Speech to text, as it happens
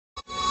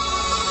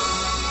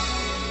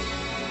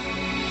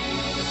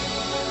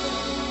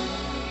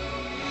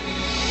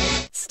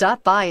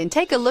Stop by and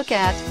take a look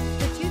at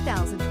the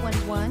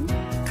 2021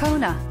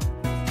 Kona.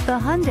 The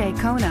Hyundai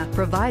Kona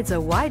provides a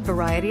wide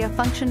variety of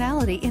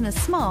functionality in a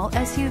small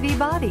SUV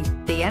body.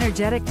 The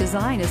energetic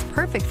design is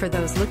perfect for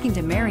those looking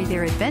to marry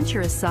their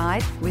adventurous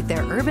side with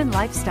their urban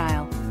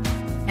lifestyle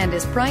and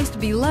is priced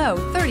below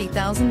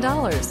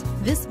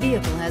 $30,000. This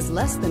vehicle has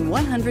less than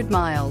 100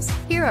 miles.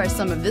 Here are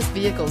some of this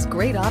vehicle's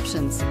great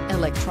options: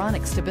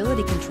 electronic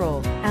stability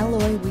control,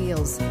 alloy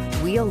wheels,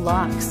 wheel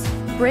locks,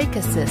 brake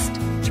assist,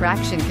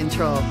 traction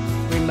control,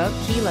 remote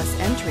keyless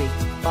entry,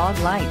 fog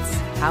lights,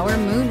 power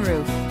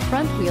moonroof,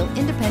 front wheel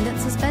independent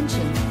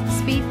suspension,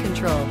 speed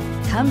control.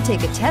 Come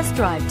take a test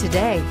drive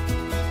today.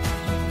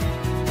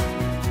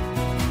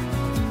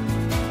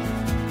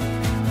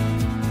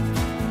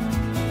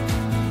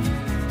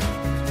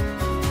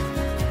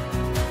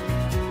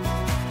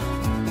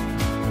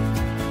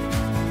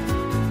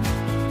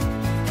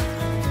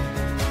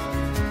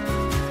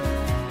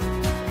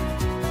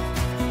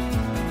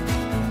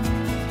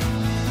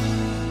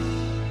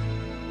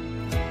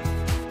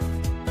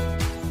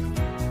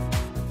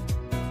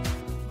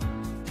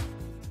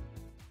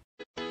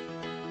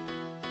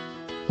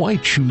 Why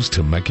choose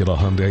Temecula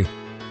Hyundai?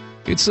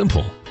 It's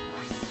simple.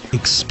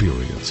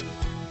 Experience.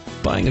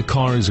 Buying a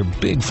car is a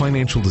big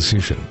financial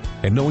decision,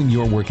 and knowing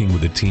you're working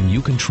with a team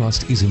you can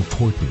trust is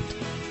important.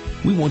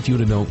 We want you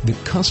to know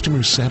that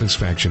customer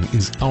satisfaction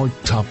is our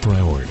top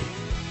priority.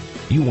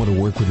 You want to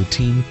work with a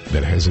team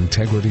that has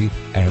integrity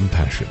and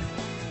passion.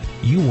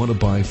 You want to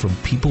buy from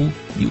people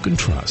you can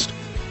trust.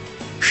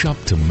 Shop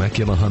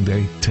Temecula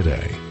Hyundai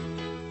today.